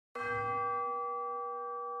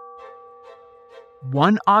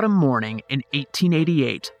One autumn morning in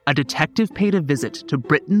 1888, a detective paid a visit to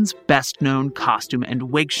Britain's best-known costume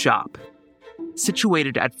and wig shop.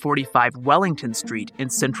 Situated at 45 Wellington Street in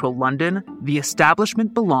central London, the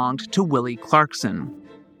establishment belonged to Willy Clarkson.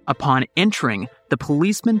 Upon entering, the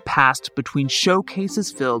policeman passed between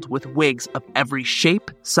showcases filled with wigs of every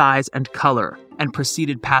shape, size, and color, and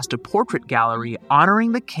proceeded past a portrait gallery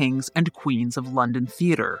honoring the kings and queens of London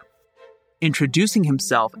theater. Introducing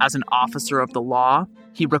himself as an officer of the law,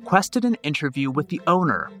 he requested an interview with the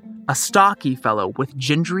owner, a stocky fellow with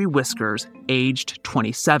gingery whiskers, aged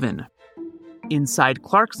 27. Inside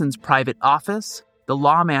Clarkson's private office, the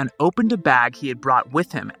lawman opened a bag he had brought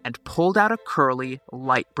with him and pulled out a curly,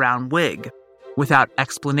 light brown wig. Without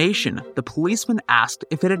explanation, the policeman asked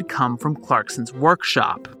if it had come from Clarkson's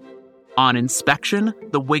workshop. On inspection,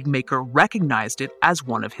 the wig maker recognized it as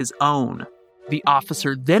one of his own. The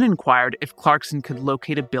officer then inquired if Clarkson could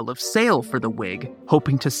locate a bill of sale for the wig,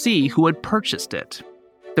 hoping to see who had purchased it.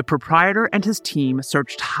 The proprietor and his team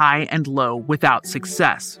searched high and low without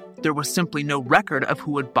success. There was simply no record of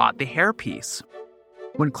who had bought the hairpiece.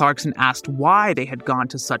 When Clarkson asked why they had gone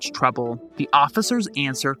to such trouble, the officer's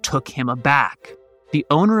answer took him aback. The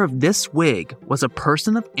owner of this wig was a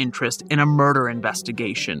person of interest in a murder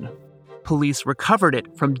investigation. Police recovered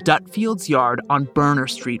it from Dutfield's yard on Berner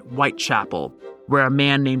Street, Whitechapel, where a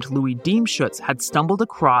man named Louis Deemschutz had stumbled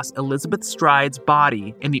across Elizabeth Stride's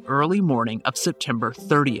body in the early morning of September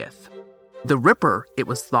 30th. The Ripper, it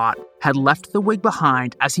was thought, had left the wig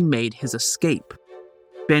behind as he made his escape.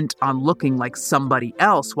 Bent on looking like somebody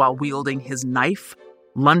else while wielding his knife,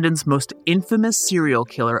 London's most infamous serial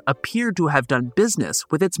killer appeared to have done business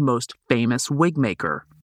with its most famous wig maker.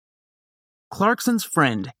 Clarkson's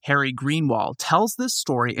friend, Harry Greenwall, tells this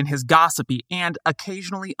story in his gossipy and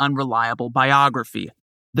occasionally unreliable biography,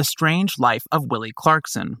 The Strange Life of Willy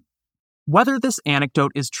Clarkson. Whether this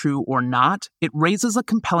anecdote is true or not, it raises a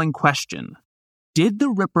compelling question. Did the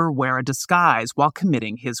Ripper wear a disguise while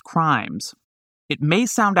committing his crimes? It may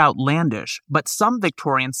sound outlandish, but some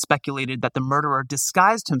Victorians speculated that the murderer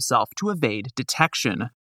disguised himself to evade detection.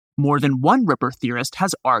 More than one Ripper theorist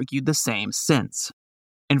has argued the same since.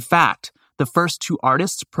 In fact, the first two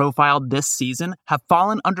artists profiled this season have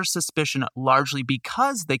fallen under suspicion largely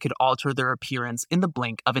because they could alter their appearance in the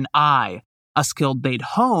blink of an eye, a skill they'd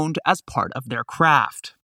honed as part of their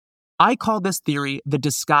craft. I call this theory the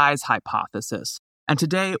disguise hypothesis, and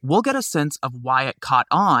today we'll get a sense of why it caught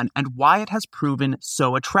on and why it has proven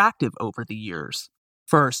so attractive over the years.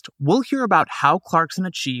 First, we'll hear about how Clarkson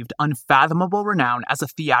achieved unfathomable renown as a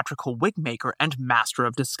theatrical wig maker and master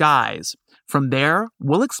of disguise. From there,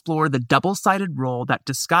 we'll explore the double-sided role that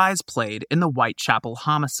disguise played in the Whitechapel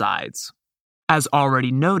homicides. As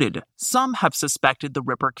already noted, some have suspected the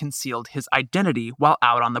Ripper concealed his identity while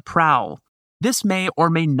out on the prowl. This may or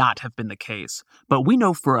may not have been the case, but we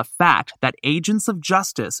know for a fact that agents of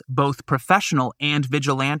justice, both professional and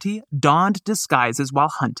vigilante, donned disguises while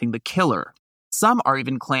hunting the killer. Some are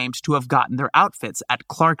even claimed to have gotten their outfits at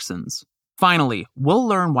Clarkson's. Finally, we'll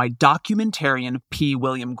learn why documentarian P.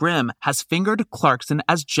 William Grimm has fingered Clarkson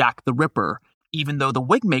as Jack the Ripper, even though the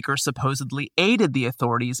wigmaker supposedly aided the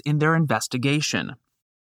authorities in their investigation.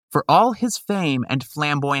 For all his fame and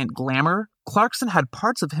flamboyant glamour, Clarkson had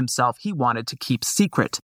parts of himself he wanted to keep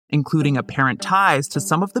secret, including apparent ties to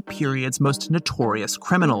some of the period's most notorious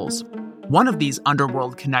criminals. One of these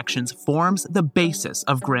underworld connections forms the basis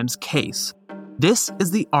of Grimm's case. This is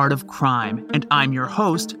The Art of Crime, and I'm your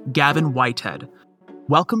host, Gavin Whitehead.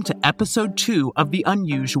 Welcome to Episode 2 of The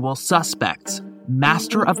Unusual Suspects,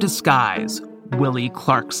 Master of Disguise, Willy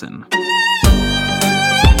Clarkson.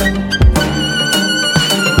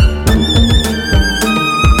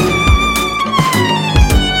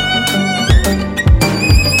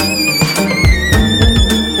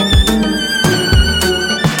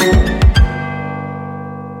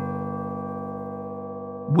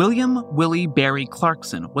 William Willy Barry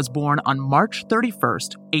Clarkson was born on March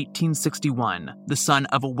 31st, 1861, the son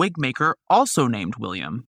of a wig maker also named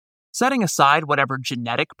William. Setting aside whatever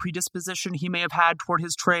genetic predisposition he may have had toward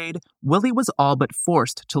his trade, Willy was all but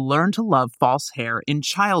forced to learn to love false hair in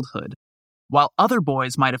childhood. While other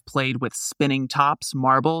boys might have played with spinning tops,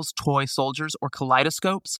 marbles, toy soldiers, or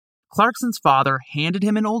kaleidoscopes, Clarkson's father handed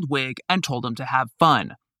him an old wig and told him to have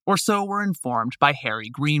fun, or so we're informed by Harry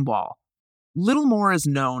Greenwall. Little more is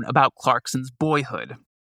known about Clarkson's boyhood.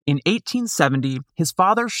 In 1870, his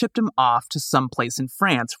father shipped him off to someplace in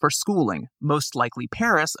France for schooling, most likely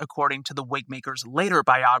Paris, according to the wigmaker's later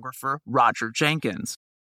biographer, Roger Jenkins.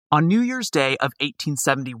 On New Year's Day of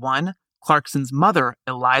 1871, Clarkson's mother,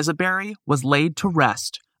 Eliza Barry, was laid to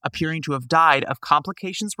rest, appearing to have died of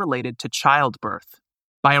complications related to childbirth.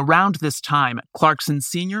 By around this time, Clarkson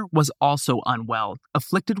Sr. was also unwell,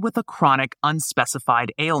 afflicted with a chronic,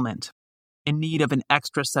 unspecified ailment. In need of an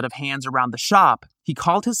extra set of hands around the shop, he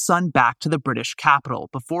called his son back to the British capital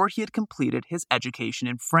before he had completed his education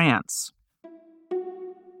in France.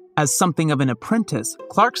 As something of an apprentice,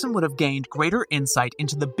 Clarkson would have gained greater insight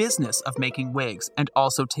into the business of making wigs and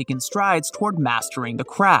also taken strides toward mastering the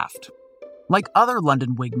craft. Like other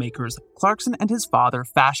London wig makers, Clarkson and his father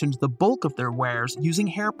fashioned the bulk of their wares using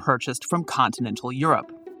hair purchased from continental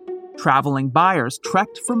Europe. Traveling buyers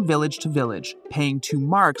trekked from village to village, paying 2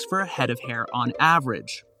 marks for a head of hair on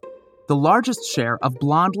average. The largest share of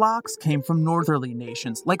blonde locks came from northerly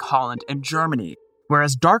nations like Holland and Germany,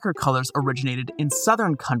 whereas darker colors originated in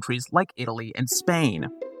southern countries like Italy and Spain.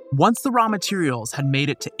 Once the raw materials had made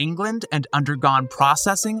it to England and undergone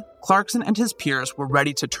processing, Clarkson and his peers were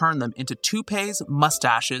ready to turn them into toupees,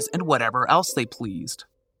 mustaches, and whatever else they pleased.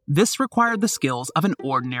 This required the skills of an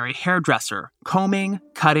ordinary hairdresser, combing,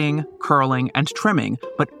 cutting, curling, and trimming,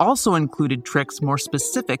 but also included tricks more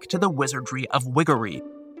specific to the wizardry of wiggery.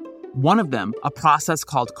 One of them, a process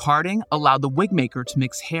called carding, allowed the wigmaker to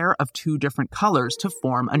mix hair of 2 different colors to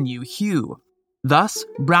form a new hue. Thus,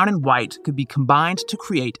 brown and white could be combined to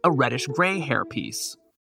create a reddish-gray hairpiece.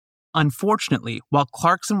 Unfortunately, while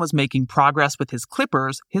Clarkson was making progress with his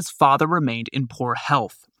clippers, his father remained in poor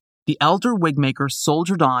health. The elder wigmaker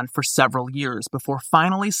soldiered on for several years before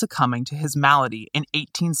finally succumbing to his malady in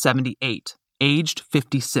 1878, aged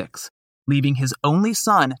 56, leaving his only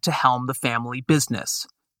son to helm the family business.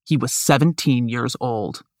 He was 17 years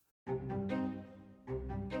old.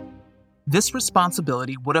 This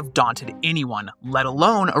responsibility would have daunted anyone, let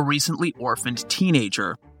alone a recently orphaned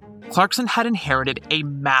teenager. Clarkson had inherited a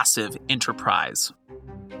massive enterprise.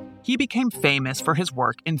 He became famous for his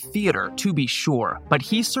work in theater, to be sure, but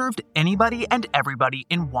he served anybody and everybody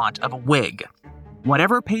in want of a wig.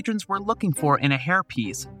 Whatever patrons were looking for in a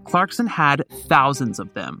hairpiece, Clarkson had thousands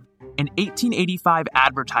of them. An 1885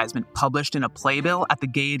 advertisement published in a playbill at the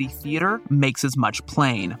Gaiety Theater makes as much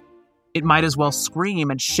plain. It might as well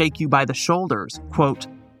scream and shake you by the shoulders, quote,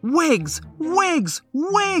 "Wigs! Wigs!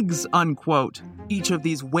 Wigs!" unquote. Each of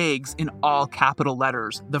these wigs in all capital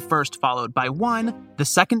letters, the first followed by 1, the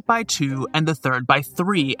second by 2, and the third by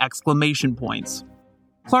 3 exclamation points.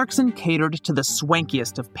 Clarkson catered to the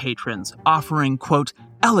swankiest of patrons, offering, quote,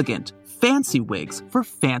 "elegant, fancy wigs for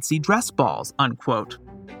fancy dress balls," unquote.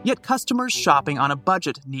 Yet customers shopping on a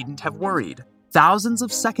budget needn't have worried. Thousands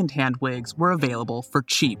of second-hand wigs were available for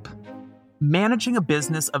cheap. Managing a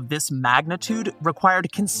business of this magnitude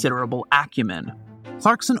required considerable acumen.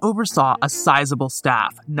 Clarkson oversaw a sizable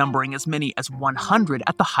staff, numbering as many as 100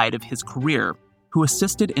 at the height of his career, who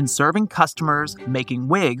assisted in serving customers, making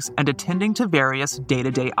wigs, and attending to various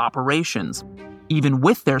day-to-day operations. Even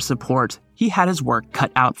with their support, he had his work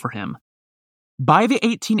cut out for him. By the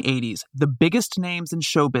 1880s, the biggest names in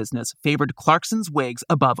show business favored Clarkson's wigs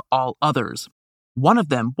above all others. One of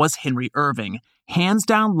them was Henry Irving, hands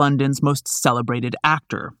down London's most celebrated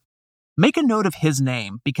actor. Make a note of his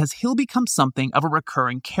name because he'll become something of a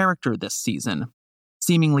recurring character this season.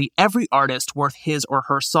 Seemingly every artist worth his or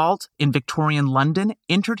her salt in Victorian London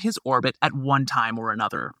entered his orbit at one time or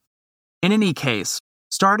another. In any case,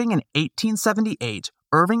 starting in 1878,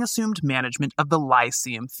 Irving assumed management of the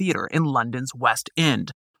Lyceum Theatre in London's West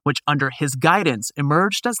End, which under his guidance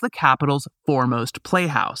emerged as the capital's foremost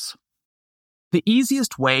playhouse. The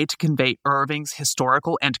easiest way to convey Irving's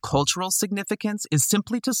historical and cultural significance is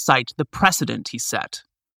simply to cite the precedent he set.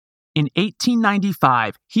 In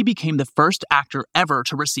 1895, he became the first actor ever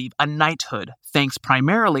to receive a knighthood, thanks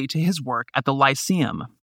primarily to his work at the Lyceum.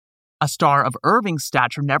 A star of Irving's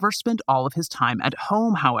stature never spent all of his time at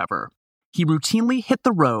home, however. He routinely hit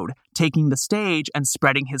the road, taking the stage and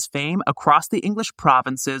spreading his fame across the English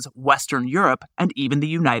provinces, Western Europe, and even the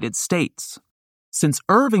United States. Since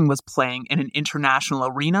Irving was playing in an international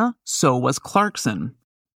arena, so was Clarkson.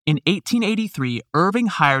 In 1883, Irving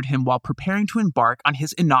hired him while preparing to embark on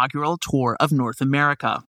his inaugural tour of North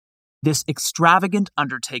America. This extravagant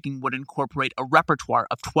undertaking would incorporate a repertoire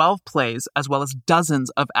of 12 plays as well as dozens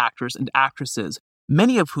of actors and actresses,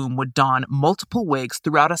 many of whom would don multiple wigs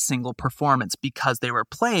throughout a single performance because they were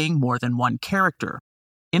playing more than one character.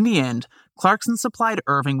 In the end, Clarkson supplied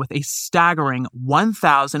Irving with a staggering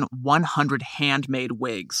 1,100 handmade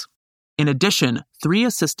wigs. In addition, 3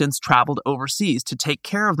 assistants traveled overseas to take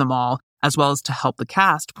care of them all, as well as to help the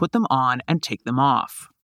cast put them on and take them off.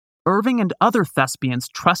 Irving and other thespians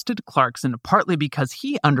trusted Clarkson partly because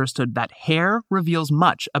he understood that hair reveals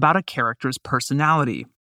much about a character's personality.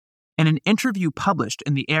 In an interview published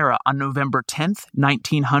in the Era on November 10,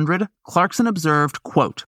 1900, Clarkson observed,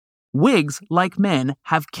 quote, "Wigs, like men,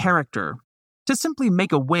 have character. To simply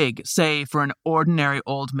make a wig, say, for an ordinary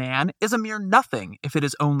old man, is a mere nothing if it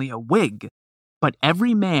is only a wig. But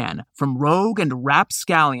every man, from rogue and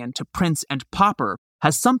rapscallion to prince and pauper,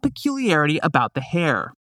 has some peculiarity about the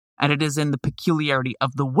hair. And it is in the peculiarity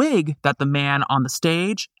of the wig that the man on the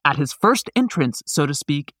stage, at his first entrance, so to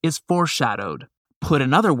speak, is foreshadowed. Put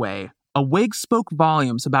another way, a wig spoke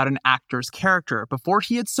volumes about an actor's character before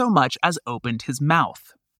he had so much as opened his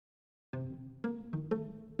mouth."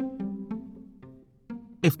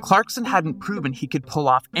 If Clarkson hadn't proven he could pull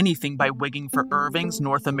off anything by wigging for Irving's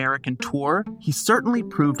North American tour, he certainly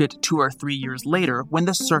proved it 2 or 3 years later when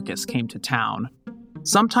the circus came to town.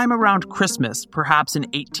 Sometime around Christmas, perhaps in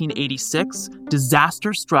 1886,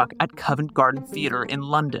 disaster struck at Covent Garden Theatre in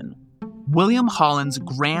London. William Holland's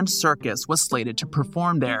Grand Circus was slated to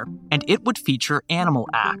perform there, and it would feature animal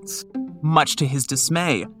acts. Much to his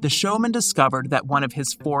dismay, the showman discovered that one of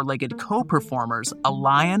his four-legged co-performers, a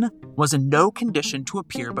lion, was in no condition to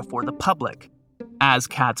appear before the public. As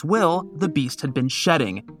cats will, the beast had been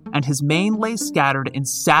shedding, and his mane lay scattered in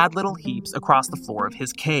sad little heaps across the floor of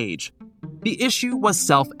his cage. The issue was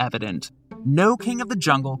self-evident. No king of the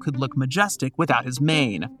jungle could look majestic without his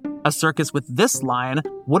mane. A circus with this lion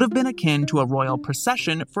would have been akin to a royal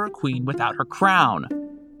procession for a queen without her crown.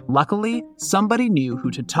 Luckily, somebody knew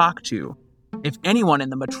who to talk to. If anyone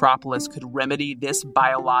in the metropolis could remedy this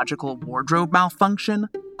biological wardrobe malfunction,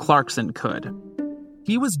 Clarkson could.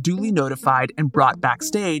 He was duly notified and brought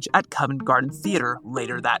backstage at Covent Garden Theatre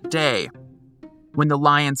later that day. When the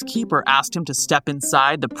lion's keeper asked him to step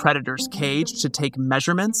inside the predator's cage to take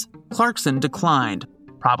measurements, Clarkson declined,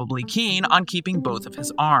 probably keen on keeping both of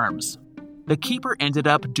his arms. The keeper ended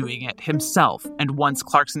up doing it himself, and once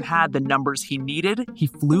Clarkson had the numbers he needed, he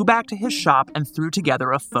flew back to his shop and threw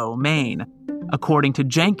together a faux mane. According to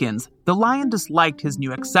Jenkins, the lion disliked his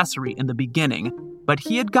new accessory in the beginning, but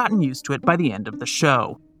he had gotten used to it by the end of the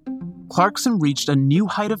show. Clarkson reached a new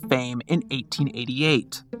height of fame in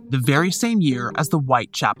 1888, the very same year as the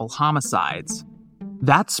Whitechapel homicides.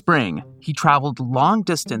 That spring, he traveled long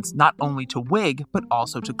distance not only to wig, but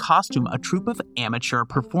also to costume a troupe of amateur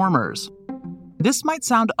performers. This might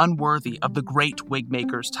sound unworthy of the great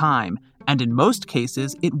wig-maker's time, and in most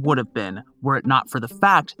cases it would have been, were it not for the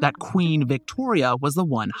fact that Queen Victoria was the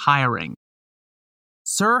one hiring.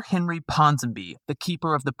 Sir Henry Ponsonby, the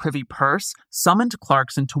keeper of the Privy Purse, summoned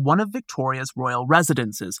Clarkson to one of Victoria's royal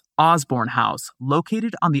residences, Osborne House,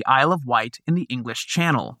 located on the Isle of Wight in the English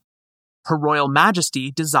Channel. Her Royal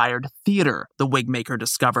Majesty desired theatre, the wig-maker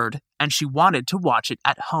discovered, and she wanted to watch it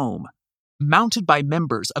at home. Mounted by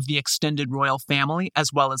members of the extended royal family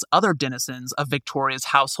as well as other denizens of Victoria's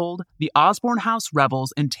household, the Osborne House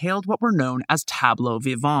revels entailed what were known as tableaux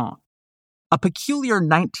vivants. A peculiar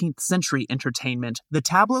 19th century entertainment, the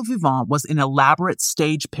tableau vivant was an elaborate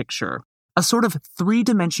stage picture, a sort of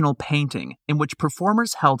three-dimensional painting in which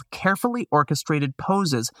performers held carefully orchestrated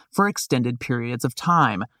poses for extended periods of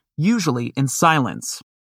time, usually in silence.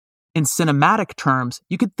 In cinematic terms,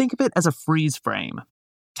 you could think of it as a freeze frame.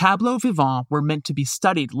 Tableaux vivants were meant to be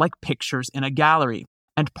studied like pictures in a gallery,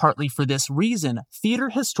 and partly for this reason, theater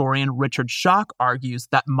historian Richard Schock argues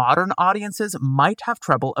that modern audiences might have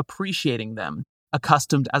trouble appreciating them,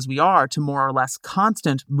 accustomed as we are to more or less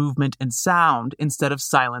constant movement and sound instead of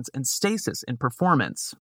silence and stasis in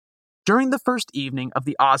performance. During the first evening of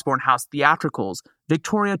the Osborne House theatricals,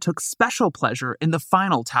 Victoria took special pleasure in the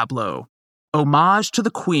final tableau. Homage to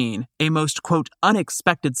the Queen, a most, quote,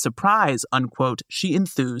 unexpected surprise, unquote, she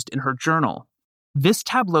enthused in her journal. This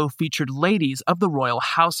tableau featured ladies of the royal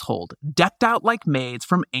household, decked out like maids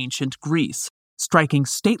from ancient Greece, striking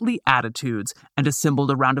stately attitudes and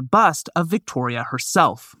assembled around a bust of Victoria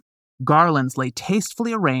herself. Garlands lay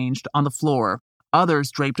tastefully arranged on the floor,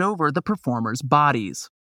 others draped over the performers' bodies.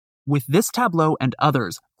 With this tableau and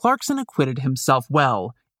others, Clarkson acquitted himself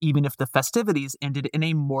well, even if the festivities ended in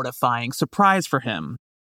a mortifying surprise for him.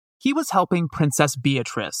 He was helping Princess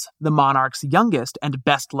Beatrice, the monarch's youngest and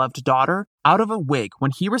best-loved daughter, out of a wig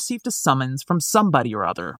when he received a summons from somebody or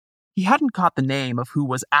other. He hadn't caught the name of who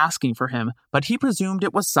was asking for him, but he presumed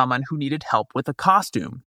it was someone who needed help with a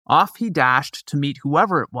costume. Off he dashed to meet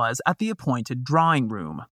whoever it was at the appointed drawing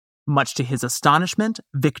room. Much to his astonishment,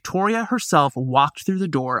 Victoria herself walked through the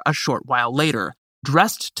door a short while later,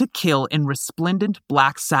 dressed to kill in resplendent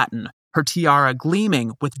black satin, her tiara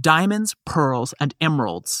gleaming with diamonds, pearls, and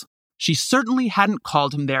emeralds. She certainly hadn't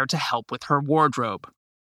called him there to help with her wardrobe.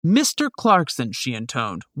 "Mr. Clarkson," she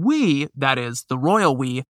intoned, "we, that is, the royal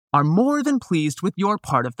we, are more than pleased with your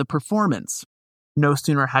part of the performance." No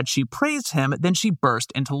sooner had she praised him than she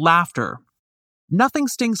burst into laughter. Nothing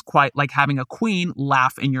stings quite like having a queen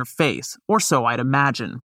laugh in your face, or so I'd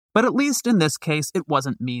imagine. But at least in this case, it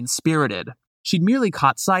wasn't mean-spirited. She'd merely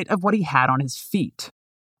caught sight of what he had on his feet.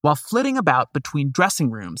 While flitting about between dressing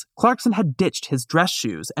rooms, Clarkson had ditched his dress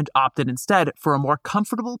shoes and opted instead for a more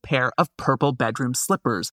comfortable pair of purple bedroom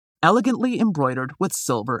slippers, elegantly embroidered with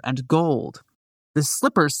silver and gold. The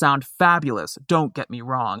slippers sound fabulous, don't get me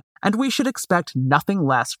wrong, and we should expect nothing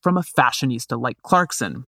less from a fashionista like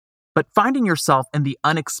Clarkson. But finding yourself in the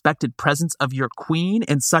unexpected presence of your queen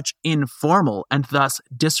in such informal and thus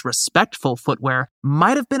disrespectful footwear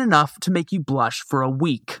might have been enough to make you blush for a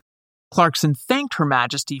week. Clarkson thanked Her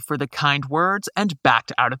Majesty for the kind words and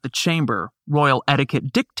backed out of the chamber. Royal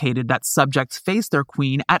etiquette dictated that subjects face their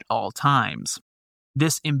queen at all times.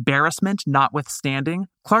 This embarrassment notwithstanding,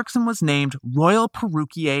 Clarkson was named Royal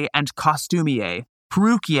Perruquier and Costumier,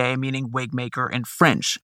 perruquier meaning wig maker in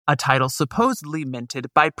French, a title supposedly minted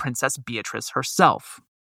by Princess Beatrice herself.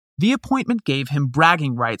 The appointment gave him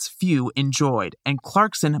bragging rights few enjoyed, and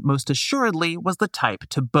Clarkson most assuredly was the type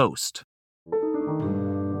to boast.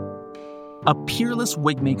 A peerless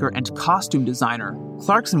wigmaker and costume designer,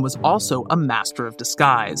 Clarkson was also a master of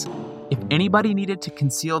disguise. If anybody needed to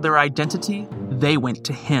conceal their identity, they went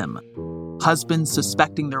to him. Husbands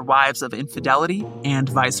suspecting their wives of infidelity, and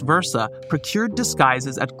vice versa, procured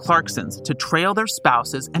disguises at Clarkson's to trail their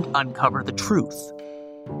spouses and uncover the truth.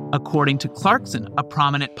 According to Clarkson, a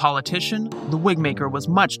prominent politician, the wigmaker was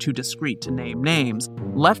much too discreet to name names,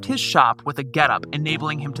 left his shop with a getup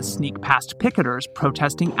enabling him to sneak past picketers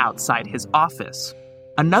protesting outside his office.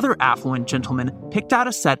 Another affluent gentleman picked out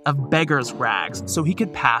a set of beggar's rags so he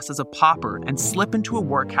could pass as a pauper and slip into a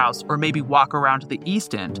workhouse or maybe walk around the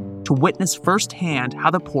East End to witness firsthand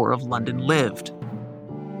how the poor of London lived.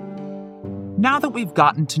 Now that we've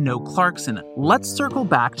gotten to know Clarkson, let's circle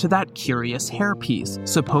back to that curious hairpiece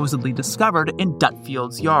supposedly discovered in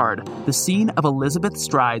Dutfield's yard, the scene of Elizabeth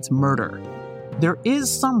Stride's murder. There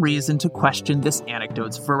is some reason to question this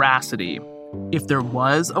anecdote's veracity. If there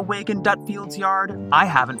was a wig in Dutfield's yard, I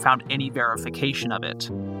haven't found any verification of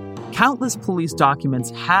it. Countless police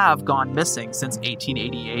documents have gone missing since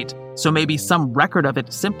 1888, so maybe some record of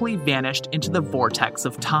it simply vanished into the vortex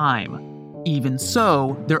of time. Even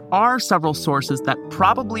so, there are several sources that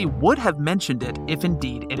probably would have mentioned it if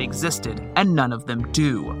indeed it existed, and none of them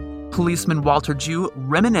do. Policeman Walter Jew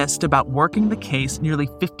reminisced about working the case nearly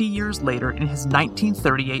 50 years later in his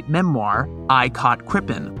 1938 memoir, I Caught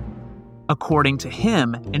Crippen. According to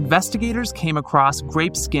him, investigators came across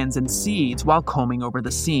grape skins and seeds while combing over the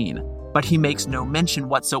scene, but he makes no mention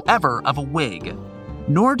whatsoever of a wig.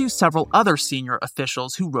 Nor do several other senior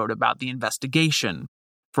officials who wrote about the investigation.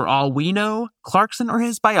 For all we know, Clarkson or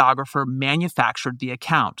his biographer manufactured the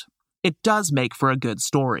account. It does make for a good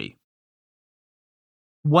story.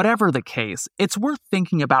 Whatever the case, it's worth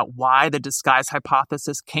thinking about why the disguise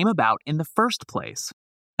hypothesis came about in the first place.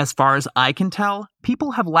 As far as I can tell,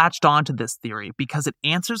 people have latched onto this theory because it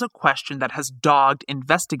answers a question that has dogged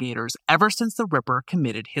investigators ever since the Ripper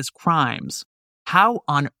committed his crimes. How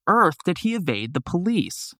on earth did he evade the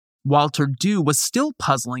police? Walter Dew was still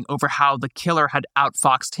puzzling over how the killer had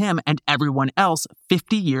outfoxed him and everyone else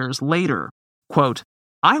 50 years later. Quote,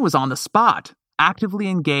 I was on the spot, actively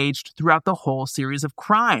engaged throughout the whole series of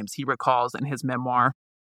crimes, he recalls in his memoir.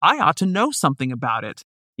 I ought to know something about it.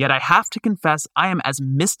 Yet I have to confess I am as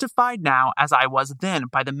mystified now as I was then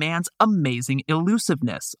by the man's amazing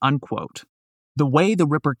elusiveness, unquote. The way the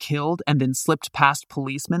Ripper killed and then slipped past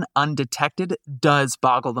policemen undetected does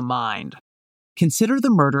boggle the mind. Consider the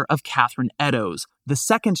murder of Catherine Eddowes, the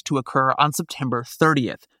second to occur on September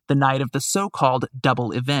 30th, the night of the so-called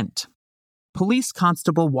double event. Police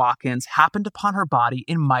Constable Watkins happened upon her body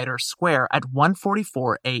in Mitre Square at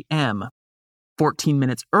 1:44 a.m. 14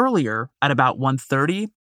 minutes earlier, at about 1:30,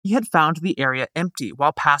 he had found the area empty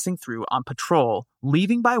while passing through on patrol,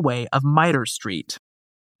 leaving by way of Mitre Street.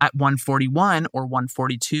 At 1:41 or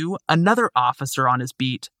 1:42, another officer on his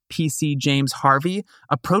beat, PC James Harvey,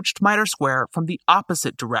 approached Mitre Square from the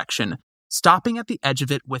opposite direction, stopping at the edge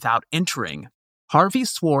of it without entering. Harvey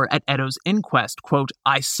swore at Eddowes' inquest, quote,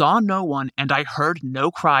 I saw no one and I heard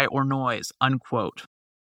no cry or noise, unquote.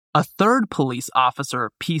 A third police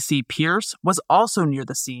officer, PC Pierce, was also near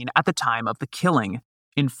the scene at the time of the killing.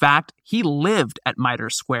 In fact, he lived at Mitre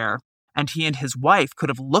Square, and he and his wife could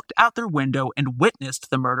have looked out their window and witnessed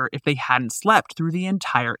the murder if they hadn't slept through the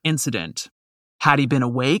entire incident. Had he been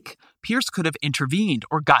awake, Pierce could have intervened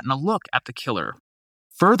or gotten a look at the killer.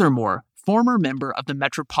 Furthermore, former member of the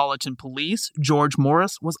Metropolitan Police, George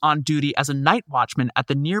Morris, was on duty as a night watchman at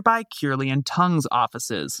the nearby Kearley and Tongues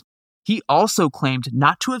offices. He also claimed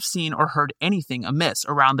not to have seen or heard anything amiss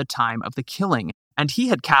around the time of the killing, and he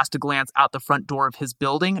had cast a glance out the front door of his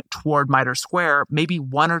building toward Mitre Square maybe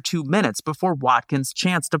 1 or 2 minutes before Watkins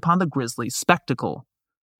chanced upon the grisly spectacle.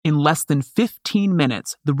 In less than 15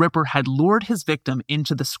 minutes, the Ripper had lured his victim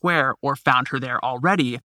into the square or found her there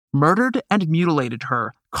already, murdered and mutilated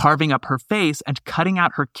her, carving up her face and cutting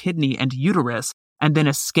out her kidney and uterus, and then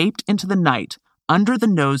escaped into the night under the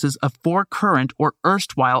noses of 4 current or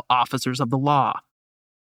erstwhile officers of the law.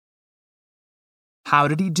 How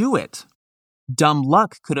did he do it? Dumb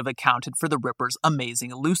luck could have accounted for the Ripper's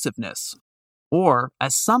amazing elusiveness. Or,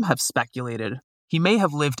 as some have speculated, he may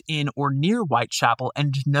have lived in or near Whitechapel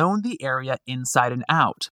and known the area inside and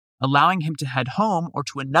out, allowing him to head home or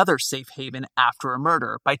to another safe haven after a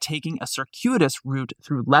murder by taking a circuitous route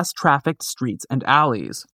through less trafficked streets and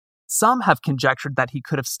alleys. Some have conjectured that he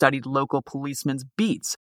could have studied local policemen's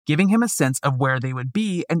beats, giving him a sense of where they would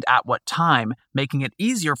be and at what time, making it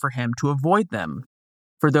easier for him to avoid them.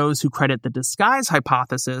 For those who credit the disguise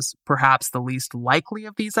hypothesis, perhaps the least likely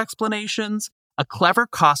of these explanations, a clever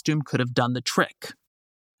costume could have done the trick.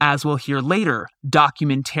 As we'll hear later,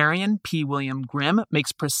 documentarian P. William Grimm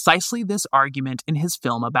makes precisely this argument in his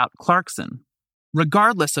film about Clarkson.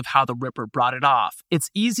 Regardless of how the Ripper brought it off, it's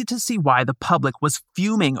easy to see why the public was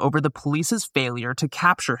fuming over the police's failure to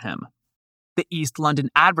capture him. The East London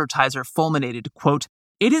Advertiser fulminated, quote,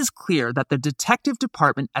 "It is clear that the detective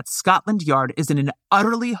department at Scotland Yard is in an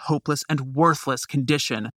utterly hopeless and worthless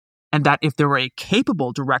condition, and that if there were a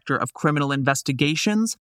capable director of criminal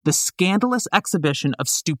investigations, the scandalous exhibition of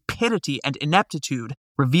stupidity and ineptitude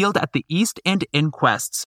revealed at the East End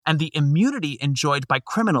inquests and the immunity enjoyed by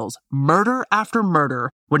criminals, murder after murder,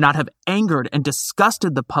 would not have angered and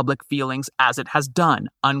disgusted the public feelings as it has done,"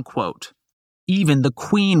 unquote. Even the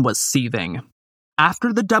Queen was seething.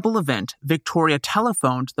 After the double event, Victoria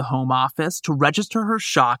telephoned the Home Office to register her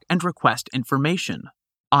shock and request information.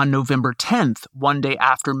 On November 10th, one day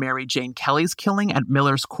after Mary Jane Kelly's killing at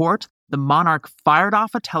Miller's Court, the monarch fired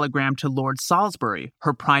off a telegram to Lord Salisbury,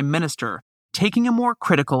 her prime minister, taking a more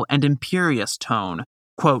critical and imperious tone.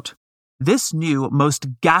 Quote, "This new,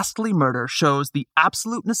 most ghastly murder shows the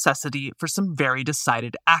absolute necessity for some very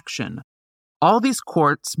decided action. All these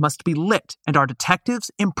courts must be lit and our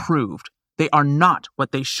detectives improved. They are not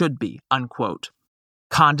what they should be," unquote.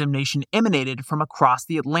 Condemnation emanated from across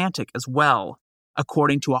the Atlantic as well.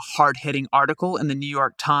 According to a hard-hitting article in the New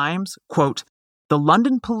York Times, quote, "The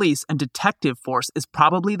London police and detective force is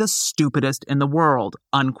probably the stupidest in the world,"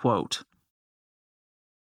 unquote.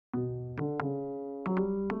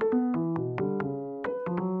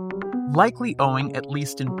 Likely owing at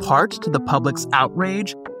least in part to the public's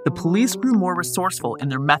outrage, the police grew more resourceful in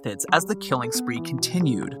their methods as the killing spree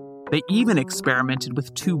continued. They even experimented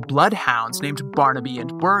with 2 bloodhounds named Barnaby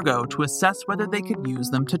and Burgo to assess whether they could use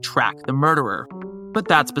them to track the murderer. But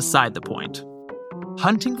that's beside the point.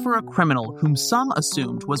 Hunting for a criminal whom some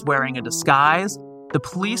assumed was wearing a disguise, the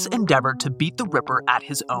police endeavored to beat the Ripper at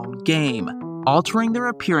his own game, altering their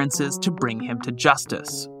appearances to bring him to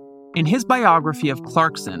justice. In his biography of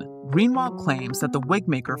Clarkson, Greenwald claims that the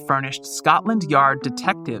wigmaker furnished Scotland Yard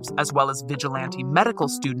detectives as well as vigilante medical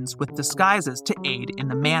students with disguises to aid in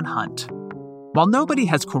the manhunt. While nobody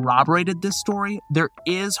has corroborated this story, there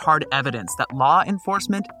is hard evidence that law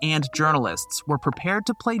enforcement and journalists were prepared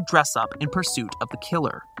to play dress-up in pursuit of the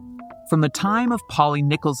killer. From the time of Polly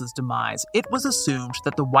Nichols's demise, it was assumed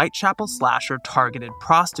that the Whitechapel slasher targeted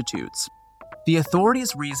prostitutes. The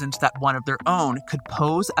authorities reasoned that one of their own could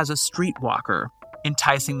pose as a streetwalker,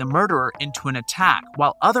 enticing the murderer into an attack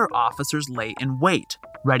while other officers lay in wait,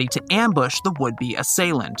 ready to ambush the would-be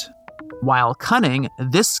assailant. While cunning,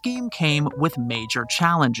 this scheme came with major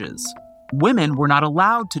challenges. Women were not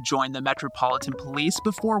allowed to join the Metropolitan Police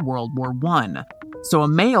before World War I, so a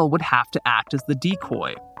male would have to act as the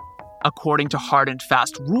decoy. According to hard and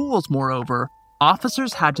fast rules, moreover,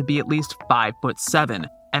 officers had to be at least 5'7",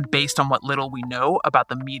 and based on what little we know about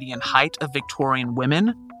the median height of Victorian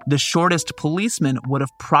women, the shortest policeman would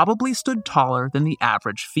have probably stood taller than the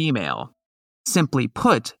average female. Simply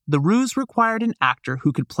put, the ruse required an actor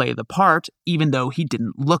who could play the part, even though he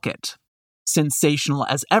didn't look it. Sensational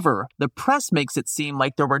as ever, the press makes it seem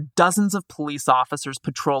like there were dozens of police officers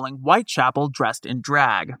patrolling Whitechapel dressed in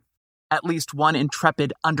drag. At least one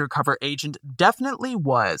intrepid undercover agent definitely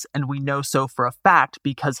was, and we know so for a fact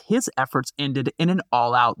because his efforts ended in an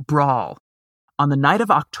all-out brawl. On the night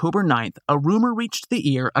of October 9th, a rumor reached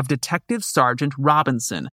the ear of Detective Sergeant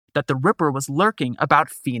Robinson that the Ripper was lurking about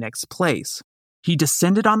Phoenix Place. He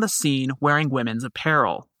descended on the scene wearing women's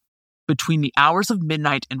apparel. Between the hours of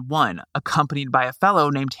midnight and 1, accompanied by a fellow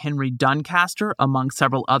named Henry Doncaster, among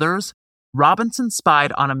several others, Robinson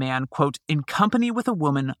spied on a man, quote, in company with a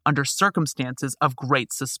woman under circumstances of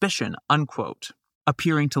great suspicion, unquote.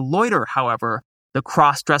 Appearing to loiter, however, the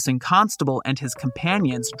cross-dressing constable and his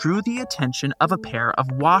companions drew the attention of a pair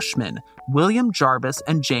of washmen, William Jarvis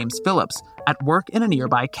and James Phillips, at work in a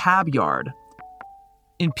nearby cab yard.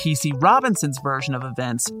 In P.C. Robinson's version of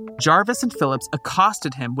events, Jarvis and Phillips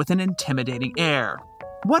accosted him with an intimidating air.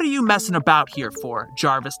 "What are you messing about here for?"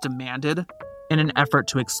 Jarvis demanded. In an effort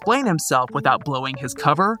to explain himself without blowing his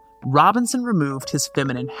cover, Robinson removed his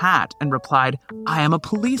feminine hat and replied, "I am a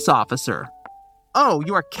police officer." "Oh,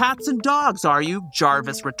 you are cats and dogs, are you?"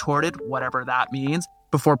 Jarvis retorted, whatever that means,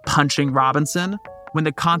 before punching Robinson. When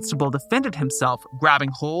the constable defended himself,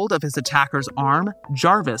 grabbing hold of his attacker's arm,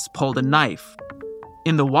 Jarvis pulled a knife.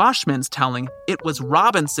 In the washman's telling, it was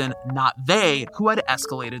Robinson, not they, who had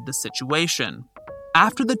escalated the situation.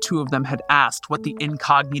 After the two of them had asked what the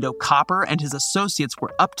incognito copper and his associates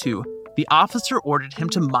were up to, the officer ordered him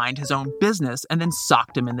to mind his own business and then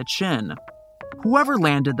socked him in the chin. Whoever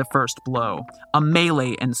landed the first blow, a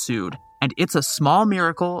melee ensued, and it's a small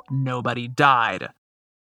miracle nobody died.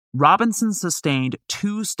 Robinson sustained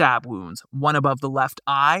 2 stab wounds, one above the left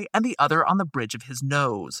eye and the other on the bridge of his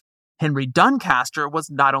nose. Henry Doncaster was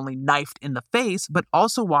not only knifed in the face, but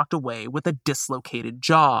also walked away with a dislocated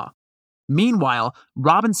jaw. Meanwhile,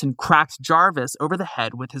 Robinson cracked Jarvis over the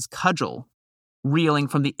head with his cudgel. Reeling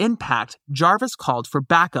from the impact, Jarvis called for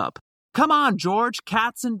backup. "Come on, George,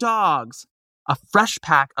 cats and dogs!" A fresh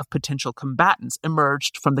pack of potential combatants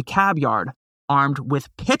emerged from the cab yard, armed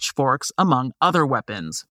with pitchforks among other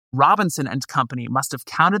weapons. Robinson and company must have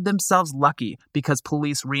counted themselves lucky because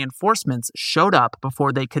police reinforcements showed up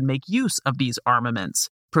before they could make use of these armaments,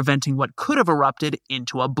 preventing what could have erupted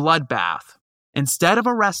into a bloodbath. Instead of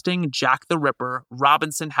arresting Jack the Ripper,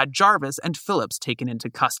 Robinson had Jarvis and Phillips taken into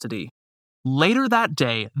custody. Later that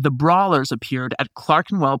day, the brawlers appeared at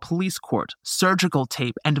Clerkenwell Police Court, surgical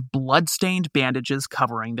tape and blood-stained bandages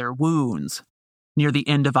covering their wounds. Near the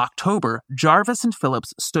end of October, Jarvis and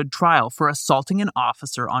Phillips stood trial for assaulting an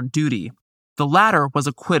officer on duty. The latter was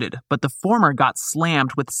acquitted, but the former got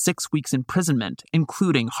slammed with 6 weeks' imprisonment,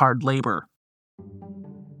 including hard labor.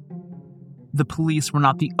 The police were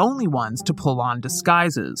not the only ones to pull on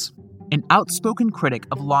disguises. An outspoken critic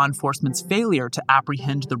of law enforcement's failure to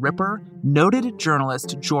apprehend the Ripper, noted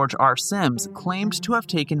journalist George R. Sims claimed to have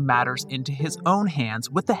taken matters into his own hands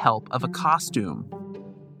with the help of a costume.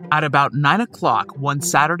 At about 9 o'clock one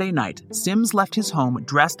Saturday night, Sims left his home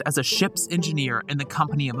dressed as a ship's engineer in the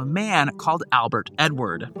company of a man called Albert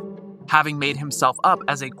Edward. Having made himself up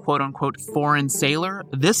as a quote-unquote foreign sailor,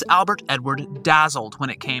 this Albert Edward dazzled when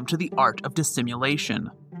it came to the art of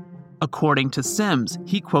dissimulation. According to Sims,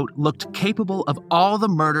 he, quote, looked capable of all the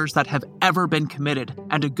murders that have ever been committed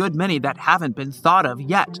and a good many that haven't been thought of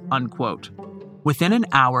yet, unquote. Within an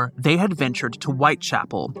hour, they had ventured to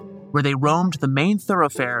Whitechapel, where they roamed the main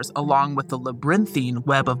thoroughfares along with the labyrinthine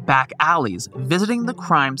web of back alleys, visiting the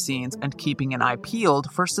crime scenes and keeping an eye peeled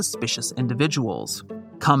for suspicious individuals.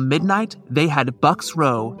 Come midnight, they had Buck's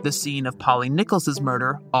Row, the scene of Polly Nichols's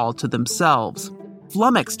murder, all to themselves.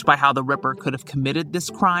 Flummoxed by how the Ripper could have committed this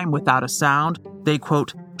crime without a sound, they,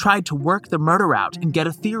 quote, tried to work the murder out and get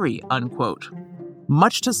a theory, unquote.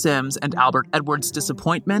 Much to Sims and Albert Edwards'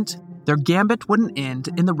 disappointment, their gambit wouldn't end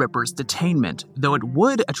in the Ripper's detainment, though it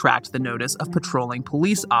would attract the notice of patrolling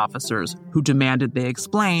police officers who demanded they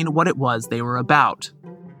explain what it was they were about.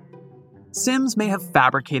 Sims may have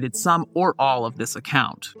fabricated some or all of this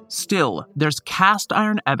account. Still, there's cast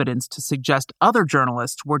iron evidence to suggest other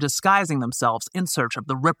journalists were disguising themselves in search of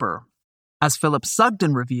the Ripper. As Philip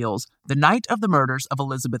Sugden reveals, the night of the murders of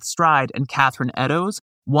Elizabeth Stride and Catherine Eddowes,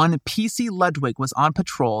 one P.C. Ludwig was on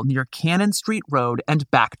patrol near Cannon Street Road and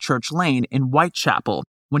Back Church Lane in Whitechapel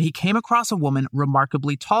when he came across a woman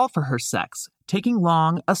remarkably tall for her sex, taking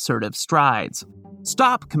long, assertive strides.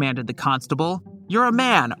 "Stop," commanded the constable. "You're a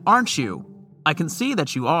man, aren't you?" "I can see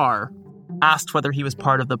that you are." Asked whether he was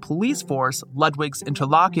part of the police force, Ludwig's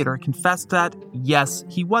interlocutor confessed that, yes,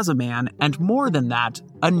 he was a man, and more than that,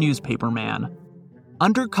 a newspaper man.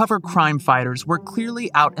 Undercover crime fighters were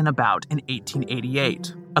clearly out and about in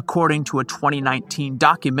 1888. According to a 2019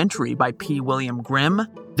 documentary by P. William Grimm,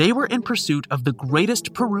 they were in pursuit of the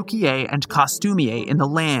greatest perruquier and costumier in the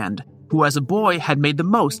land, who as a boy had made the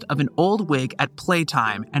most of an old wig at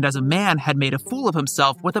playtime and as a man had made a fool of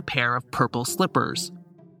himself with a pair of purple slippers.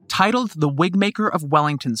 Titled The Wigmaker of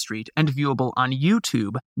Wellington Street and viewable on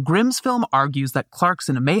YouTube, Grimm's film argues that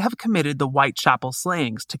Clarkson may have committed the Whitechapel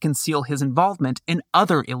slayings to conceal his involvement in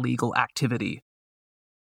other illegal activity.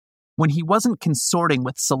 When he wasn't consorting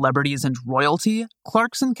with celebrities and royalty,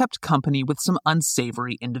 Clarkson kept company with some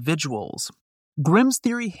unsavory individuals. Grimm's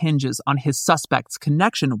theory hinges on his suspect's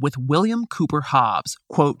connection with William Cooper Hobbs,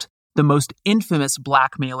 quote, the most infamous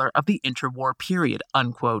blackmailer of the interwar period,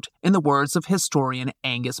 unquote, in the words of historian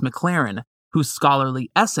Angus MacLaren, whose scholarly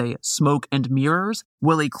essay, Smoke and Mirrors,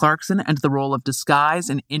 Willy Clarkson and the Role of Disguise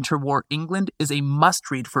in Interwar England is a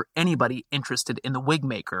must-read for anybody interested in the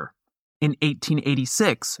wigmaker. In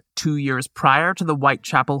 1886, 2 years prior to the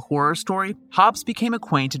Whitechapel horror story, Hobbs became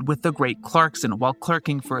acquainted with the great Clarkson while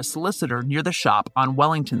clerking for a solicitor near the shop on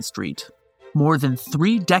Wellington Street. More than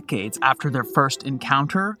 3 decades after their first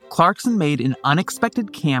encounter, Clarkson made an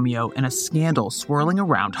unexpected cameo in a scandal swirling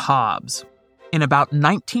around Hobbs. In about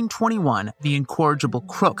 1921, the incorrigible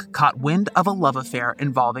crook caught wind of a love affair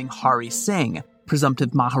involving Hari Singh,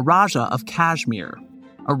 presumptive Maharaja of Kashmir.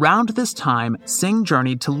 Around this time, Singh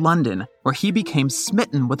journeyed to London, where he became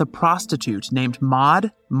smitten with a prostitute named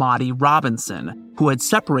Maudie Robinson, who had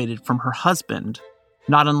separated from her husband.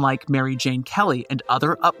 Not unlike Mary Jane Kelly and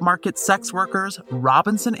other upmarket sex workers,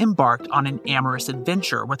 Robinson embarked on an amorous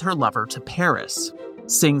adventure with her lover to Paris.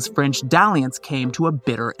 Singh's French dalliance came to a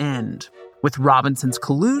bitter end. With Robinson's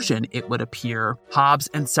collusion, it would appear, Hobbs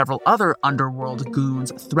and several other underworld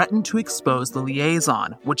goons threatened to expose the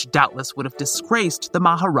liaison, which doubtless would have disgraced the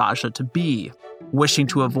Maharaja-to-be. Wishing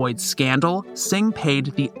to avoid scandal, Singh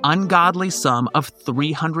paid the ungodly sum of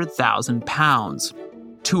 £300,000.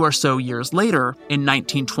 2 or so years later, in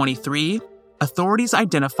 1923, authorities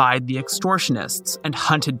identified the extortionists and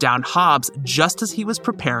hunted down Hobbs just as he was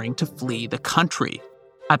preparing to flee the country.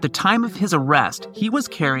 At the time of his arrest, he was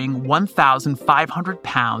carrying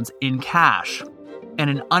 £1,500 in cash. In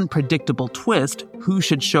an unpredictable twist, who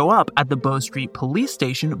should show up at the Bow Street police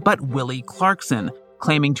station but Willy Clarkson,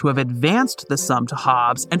 claiming to have advanced the sum to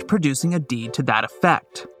Hobbs and producing a deed to that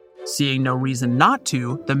effect. Seeing no reason not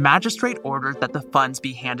to, the magistrate ordered that the funds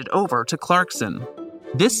be handed over to Clarkson.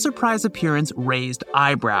 This surprise appearance raised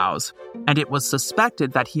eyebrows, and it was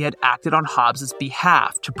suspected that he had acted on Hobbs's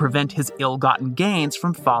behalf to prevent his ill-gotten gains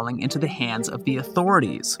from falling into the hands of the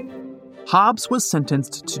authorities. Hobbs was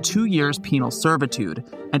sentenced to 2 years penal servitude,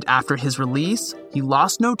 and after his release, he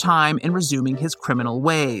lost no time in resuming his criminal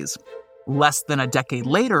ways. Less than a decade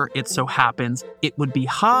later, it so happens, it would be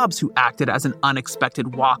Hobbs who acted as an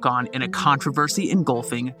unexpected walk-on in a controversy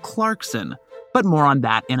engulfing Clarkson, but more on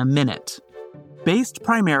that in a minute. Based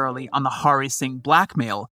primarily on the Hari Singh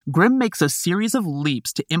blackmail, Grimm makes a series of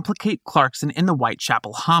leaps to implicate Clarkson in the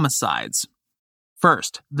Whitechapel homicides.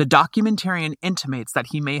 First, the documentarian intimates that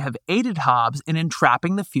he may have aided Hobbs in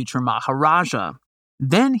entrapping the future Maharaja.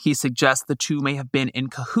 Then he suggests the two may have been in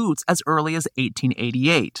cahoots as early as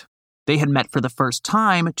 1888. They had met for the first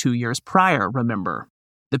time 2 years prior, remember.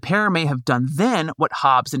 The pair may have done then what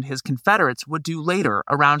Hobbs and his confederates would do later,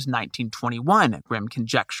 around 1921, Grimm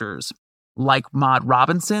conjectures. Like Maud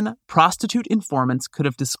Robinson, prostitute informants could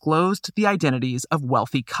have disclosed the identities of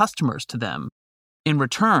wealthy customers to them. In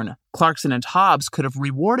return, Clarkson and Hobbs could have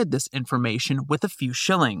rewarded this information with a few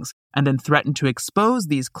shillings, and then threatened to expose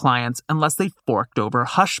these clients unless they forked over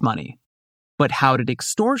hush money. But how did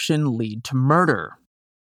extortion lead to murder?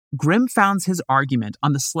 Grimm founds his argument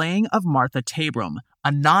on the slaying of Martha Tabram,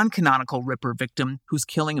 a non-canonical Ripper victim whose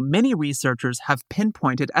killing many researchers have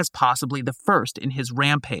pinpointed as possibly the first in his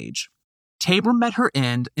rampage. Tabram met her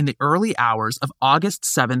end in the early hours of August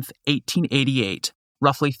 7, 1888,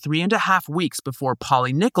 roughly 3.5 weeks before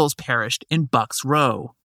Polly Nichols perished in Bucks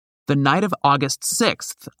Row. The night of August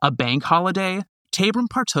 6th, a bank holiday, Tabram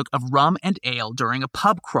partook of rum and ale during a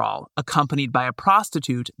pub crawl, accompanied by a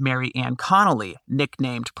prostitute, Mary Ann Connolly,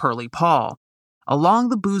 nicknamed Pearly Paul. Along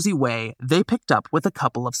the boozy way, they picked up with a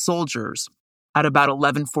couple of soldiers. At about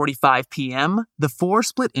 11:45 p.m., the four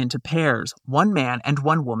split into pairs, 1 man and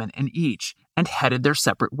 1 woman in each, and headed their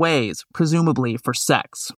separate ways, presumably for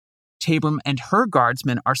sex. Tabram and her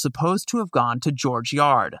guardsmen are supposed to have gone to George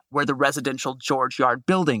Yard, where the residential George Yard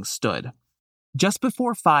building stood. Just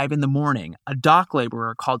before 5 in the morning, a dock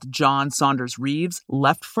laborer called John Saunders Reeves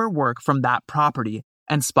left for work from that property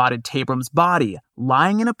and spotted Tabram's body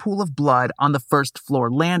lying in a pool of blood on the first-floor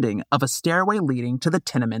landing of a stairway leading to the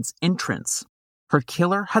tenement's entrance. Her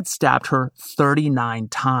killer had stabbed her 39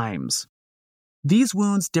 times. These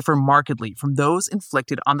wounds differ markedly from those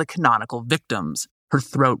inflicted on the canonical victims. Her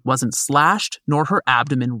throat wasn't slashed, nor her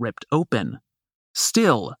abdomen ripped open.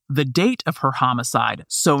 Still, the date of her homicide,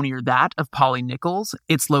 so near that of Polly Nichols,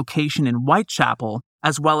 its location in Whitechapel,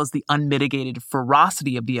 as well as the unmitigated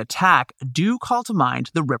ferocity of the attack, do call to mind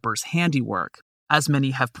the Ripper's handiwork. As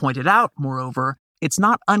many have pointed out, moreover, It's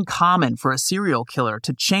not uncommon for a serial killer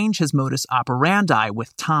to change his modus operandi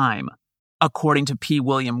with time. According to P.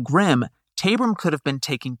 William Grimm, Tabram could have been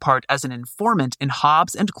taking part as an informant in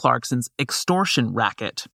Hobbs and Clarkson's extortion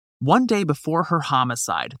racket. One day before her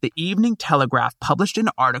homicide, the Evening Telegraph published an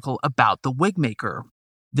article about the wigmaker.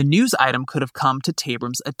 The news item could have come to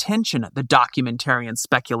Tabram's attention, the documentarian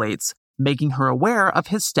speculates, making her aware of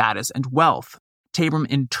his status and wealth. Tabram,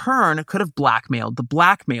 in turn, could have blackmailed the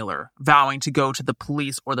blackmailer, vowing to go to the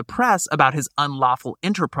police or the press about his unlawful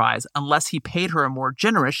enterprise unless he paid her a more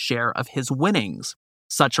generous share of his winnings.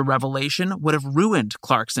 Such a revelation would have ruined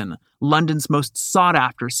Clarkson, London's most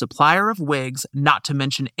sought-after supplier of wigs, not to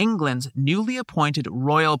mention England's newly appointed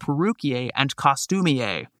royal perruquier and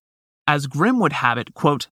costumier. As Grimm would have it,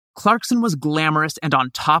 quote, Clarkson was glamorous and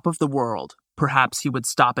on top of the world. Perhaps he would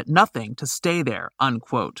stop at nothing to stay there,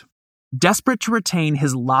 unquote. Desperate to retain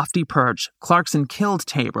his lofty perch, Clarkson killed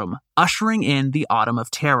Tabram, ushering in the Autumn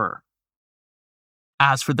of Terror.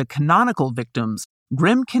 As for the canonical victims,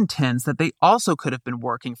 Grimm contends that they also could have been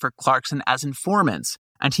working for Clarkson as informants,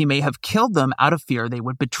 and he may have killed them out of fear they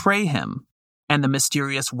would betray him. And the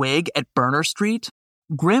mysterious wig at Burner Street?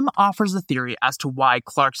 Grimm offers a theory as to why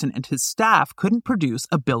Clarkson and his staff couldn't produce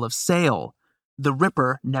a bill of sale. The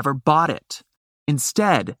Ripper never bought it.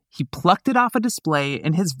 Instead, he plucked it off a display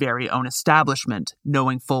in his very own establishment,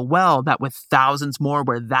 knowing full well that with thousands more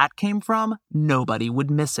where that came from, nobody would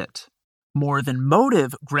miss it. More than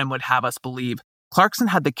motive, Grimm would have us believe, Clarkson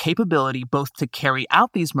had the capability both to carry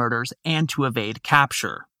out these murders and to evade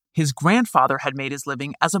capture. His grandfather had made his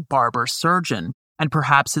living as a barber surgeon, and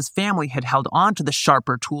perhaps his family had held on to the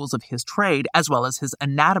sharper tools of his trade as well as his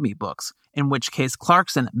anatomy books, in which case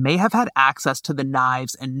Clarkson may have had access to the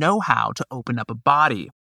knives and know-how to open up a body.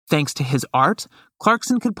 Thanks to his art,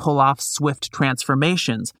 Clarkson could pull off swift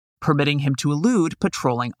transformations, permitting him to elude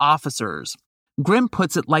patrolling officers. Grimm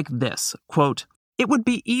puts it like this, quote, it would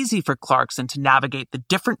be easy for Clarkson to navigate the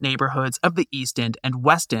different neighborhoods of the East End and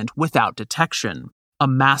West End without detection. A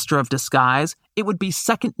master of disguise, it would be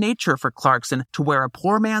second nature for Clarkson to wear a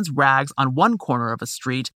poor man's rags on one corner of a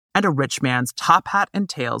street and a rich man's top hat and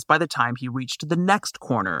tails by the time he reached the next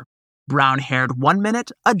corner. Brown-haired one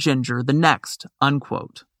minute, a ginger the next,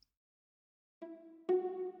 unquote.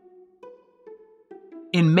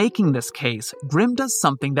 In making this case, Grimm does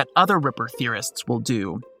something that other Ripper theorists will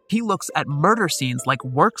do. He looks at murder scenes like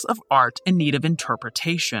works of art in need of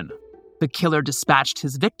interpretation. The killer dispatched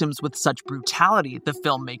his victims with such brutality, the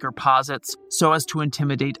filmmaker posits, so as to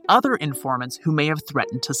intimidate other informants who may have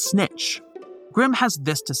threatened to snitch. Grimm has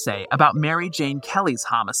this to say about Mary Jane Kelly's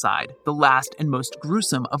homicide, the last and most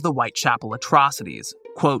gruesome of the Whitechapel atrocities.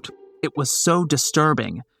 Quote, it was so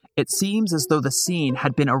disturbing. It seems as though the scene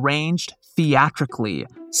had been arranged theatrically,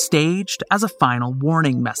 staged as a final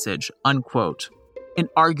warning message, unquote. In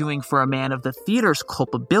arguing for a man of the theater's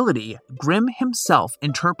culpability, Grimm himself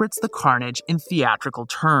interprets the carnage in theatrical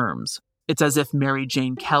terms. It's as if Mary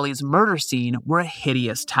Jane Kelly's murder scene were a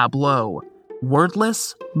hideous tableau.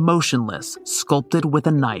 Wordless, motionless, sculpted with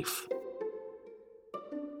a knife.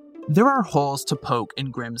 There are holes to poke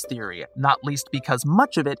in Grimm's theory, not least because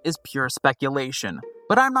much of it is pure speculation,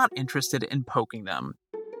 but I'm not interested in poking them.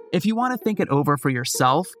 If you want to think it over for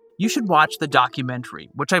yourself, you should watch the documentary,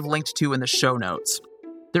 which I've linked to in the show notes.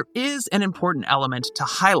 There is an important element to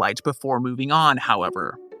highlight before moving on,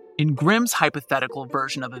 however. In Grimm's hypothetical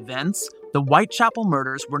version of events, the Whitechapel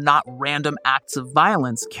murders were not random acts of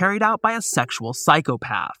violence carried out by a sexual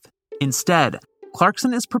psychopath. Instead,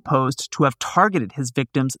 Clarkson is proposed to have targeted his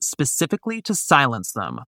victims specifically to silence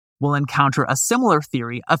them. We'll encounter a similar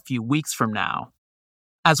theory a few weeks from now.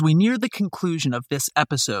 As we near the conclusion of this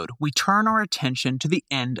episode, we turn our attention to the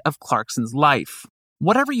end of Clarkson's life.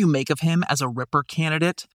 Whatever you make of him as a Ripper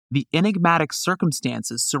candidate, the enigmatic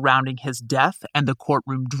circumstances surrounding his death and the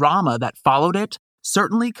courtroom drama that followed it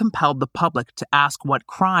certainly compelled the public to ask what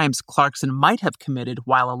crimes Clarkson might have committed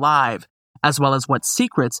while alive, as well as what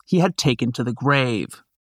secrets he had taken to the grave.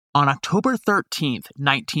 On October 13th,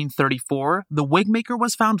 1934, the wigmaker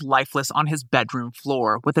was found lifeless on his bedroom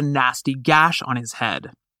floor with a nasty gash on his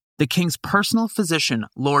head. The king's personal physician,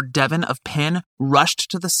 Lord Devon of Penn,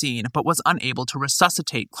 rushed to the scene but was unable to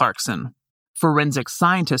resuscitate Clarkson. Forensic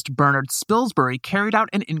scientist Bernard Spilsbury carried out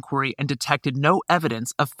an inquiry and detected no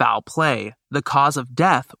evidence of foul play. The cause of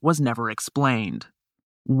death was never explained.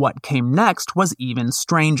 What came next was even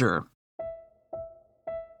stranger.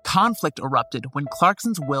 Conflict erupted when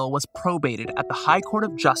Clarkson's will was probated at the High Court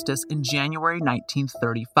of Justice in January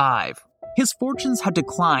 1935. His fortunes had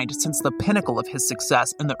declined since the pinnacle of his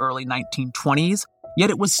success in the early 1920s, yet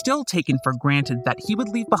it was still taken for granted that he would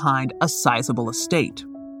leave behind a sizable estate.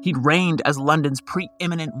 He'd reigned as London's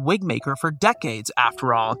preeminent wigmaker for decades,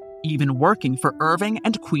 after all, even working for Irving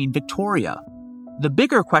and Queen Victoria. The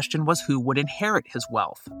bigger question was who would inherit his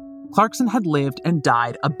wealth. Clarkson had lived and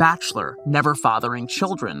died a bachelor, never fathering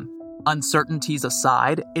children. Uncertainties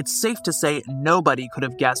aside, it's safe to say nobody could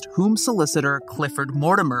have guessed whom solicitor Clifford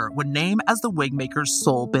Mortimer would name as the wigmaker's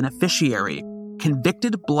sole beneficiary,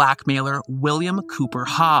 convicted blackmailer William Cooper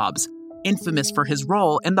Hobbs, infamous for his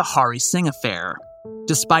role in the Hari Singh affair.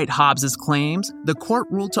 Despite Hobbs's claims, the court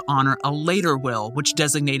ruled to honor a later will which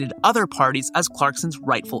designated other parties as Clarkson's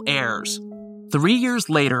rightful heirs. 3 years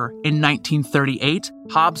later, in 1938,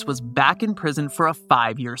 Hobbs was back in prison for a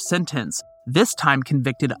 5-year sentence, this time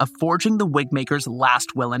convicted of forging the wigmaker's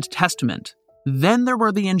last will and testament. Then there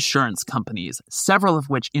were the insurance companies, several of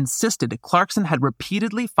which insisted Clarkson had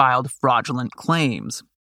repeatedly filed fraudulent claims.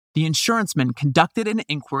 The insurancemen conducted an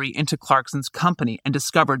inquiry into Clarkson's company and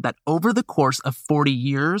discovered that over the course of 40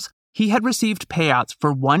 years, he had received payouts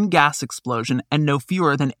for 1 gas explosion and no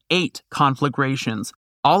fewer than 8 conflagrations,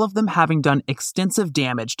 all of them having done extensive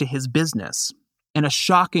damage to his business. In a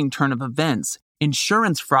shocking turn of events,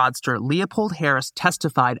 insurance fraudster Leopold Harris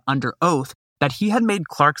testified under oath that he had made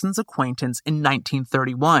Clarkson's acquaintance in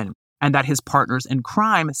 1931 and that his partners in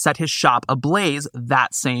crime set his shop ablaze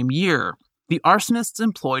that same year. The arsonists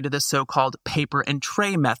employed the so-called paper and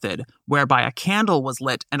tray method, whereby a candle was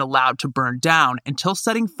lit and allowed to burn down until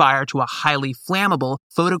setting fire to a highly flammable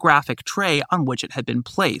photographic tray on which it had been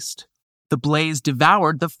placed. The blaze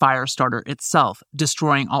devoured the fire starter itself,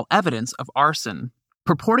 destroying all evidence of arson.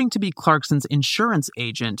 Purporting to be Clarkson's insurance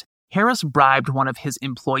agent, Harris bribed one of his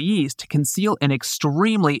employees to conceal an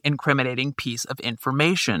extremely incriminating piece of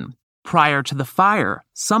information. Prior to the fire,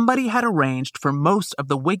 somebody had arranged for most of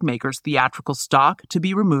the wigmaker's theatrical stock to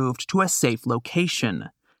be removed to a safe location.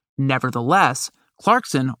 Nevertheless,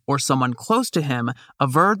 Clarkson, or someone close to him,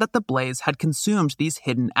 averred that the blaze had consumed these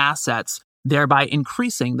hidden assets, thereby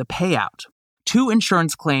increasing the payout. 2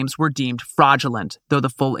 insurance claims were deemed fraudulent, though the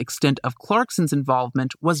full extent of Clarkson's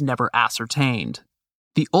involvement was never ascertained.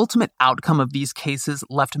 The ultimate outcome of these cases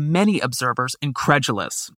left many observers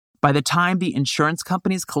incredulous. By the time the insurance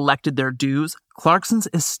companies collected their dues, Clarkson's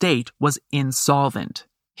estate was insolvent.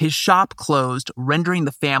 His shop closed, rendering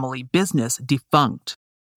the family business defunct.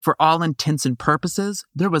 For all intents and purposes,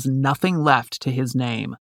 there was nothing left to his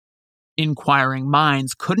name. Inquiring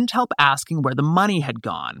minds couldn't help asking where the money had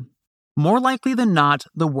gone. More likely than not,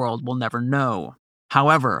 the world will never know.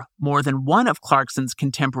 However, more than one of Clarkson's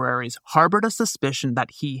contemporaries harbored a suspicion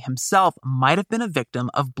that he himself might have been a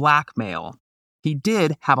victim of blackmail. He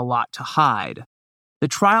did have a lot to hide. The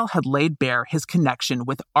trial had laid bare his connection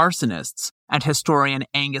with arsonists, and historian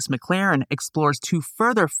Angus McLaren explores 2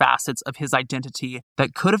 further facets of his identity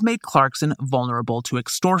that could have made Clarkson vulnerable to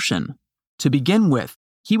extortion. To begin with,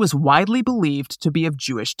 he was widely believed to be of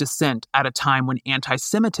Jewish descent at a time when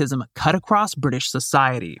anti-Semitism cut across British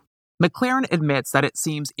society. McLaren admits that it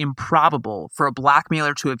seems improbable for a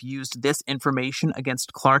blackmailer to have used this information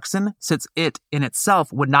against Clarkson, since it, in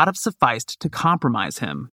itself, would not have sufficed to compromise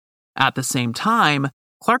him. At the same time,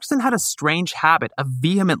 Clarkson had a strange habit of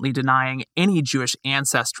vehemently denying any Jewish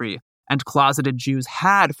ancestry, and closeted Jews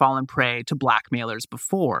had fallen prey to blackmailers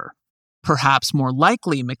before. Perhaps more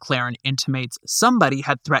likely, McLaren intimates somebody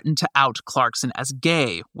had threatened to out Clarkson as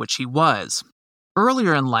gay, which he was.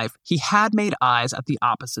 Earlier in life, he had made eyes at the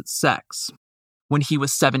opposite sex. When he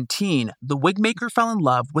was 17, the wigmaker fell in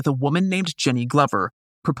love with a woman named Jenny Glover,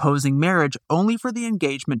 proposing marriage only for the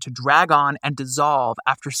engagement to drag on and dissolve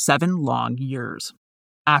after 7 long years.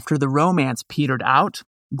 After the romance petered out,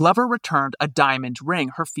 Glover returned a diamond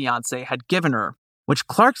ring her fiancé had given her, which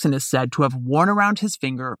Clarkson is said to have worn around his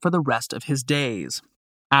finger for the rest of his days.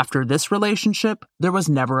 After this relationship, there was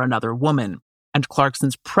never another woman, and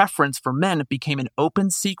Clarkson's preference for men became an open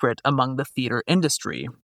secret among the theater industry.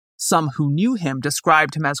 Some who knew him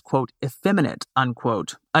described him as, quote, effeminate,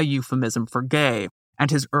 unquote, a euphemism for gay, and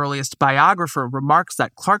his earliest biographer remarks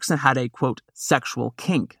that Clarkson had a, quote, sexual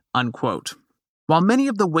kink, unquote. While many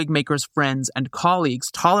of the wigmaker's friends and colleagues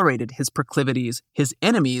tolerated his proclivities, his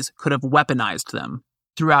enemies could have weaponized them.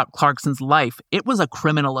 Throughout Clarkson's life, it was a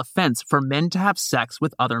criminal offense for men to have sex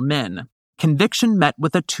with other men. Conviction met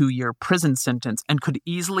with a 2-year prison sentence and could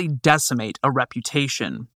easily decimate a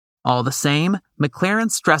reputation. All the same, McLaren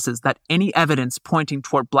stresses that any evidence pointing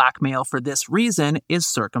toward blackmail for this reason is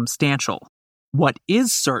circumstantial. What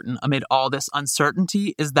is certain amid all this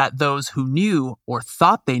uncertainty is that those who knew or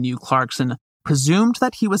thought they knew Clarkson presumed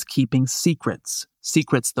that he was keeping secrets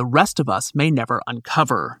the rest of us may never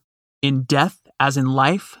uncover. In death, as in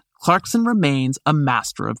life, Clarkson remains a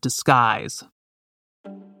master of disguise.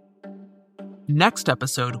 Next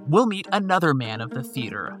episode, we'll meet another man of the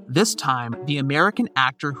theater, this time the American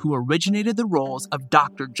actor who originated the roles of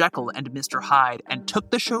Dr. Jekyll and Mr. Hyde and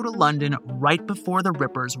took the show to London right before the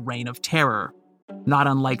Ripper's reign of terror. Not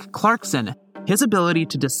unlike Clarkson, his ability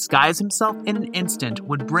to disguise himself in an instant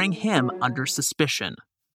would bring him under suspicion.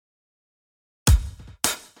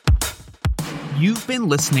 You've been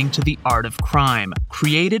listening to The Art of Crime,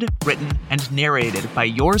 created, written, and narrated by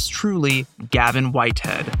yours truly, Gavin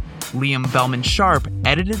Whitehead. Liam Bellman Sharp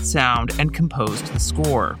edited sound and composed the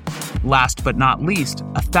score. Last but not least,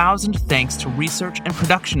 1,000 thanks to research and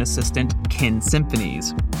production assistant Kin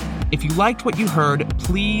Symphonies. If you liked what you heard,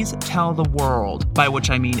 please tell the world, by which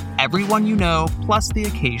I mean everyone you know, plus the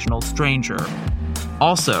occasional stranger.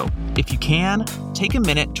 Also, if you can, take a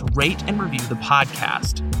minute to rate and review the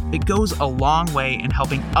podcast. It goes a long way in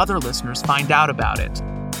helping other listeners find out about it.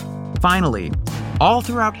 Finally, all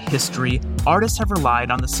throughout history, artists have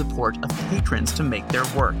relied on the support of patrons to make their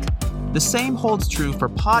work. The same holds true for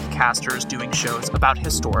podcasters doing shows about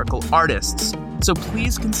historical artists. So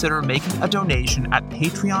please consider making a donation at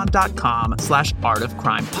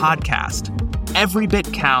patreon.com/artofcrimepodcast. Every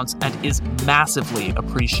bit counts and is massively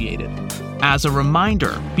appreciated. As a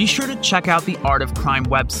reminder, be sure to check out the Art of Crime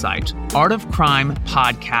website,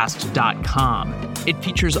 artofcrimepodcast.com. It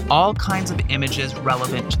features all kinds of images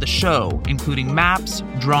relevant to the show, including maps,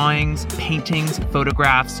 drawings, paintings,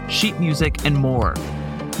 photographs, sheet music, and more.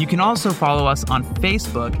 You can also follow us on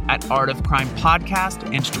Facebook at Art of Crime Podcast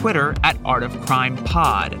and Twitter at Art of Crime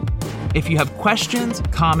Pod. If you have questions,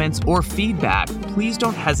 comments, or feedback, please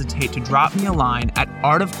don't hesitate to drop me a line at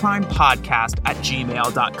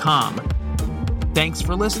artofcrimepodcast@gmail.com. Thanks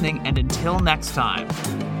for listening, and until next time.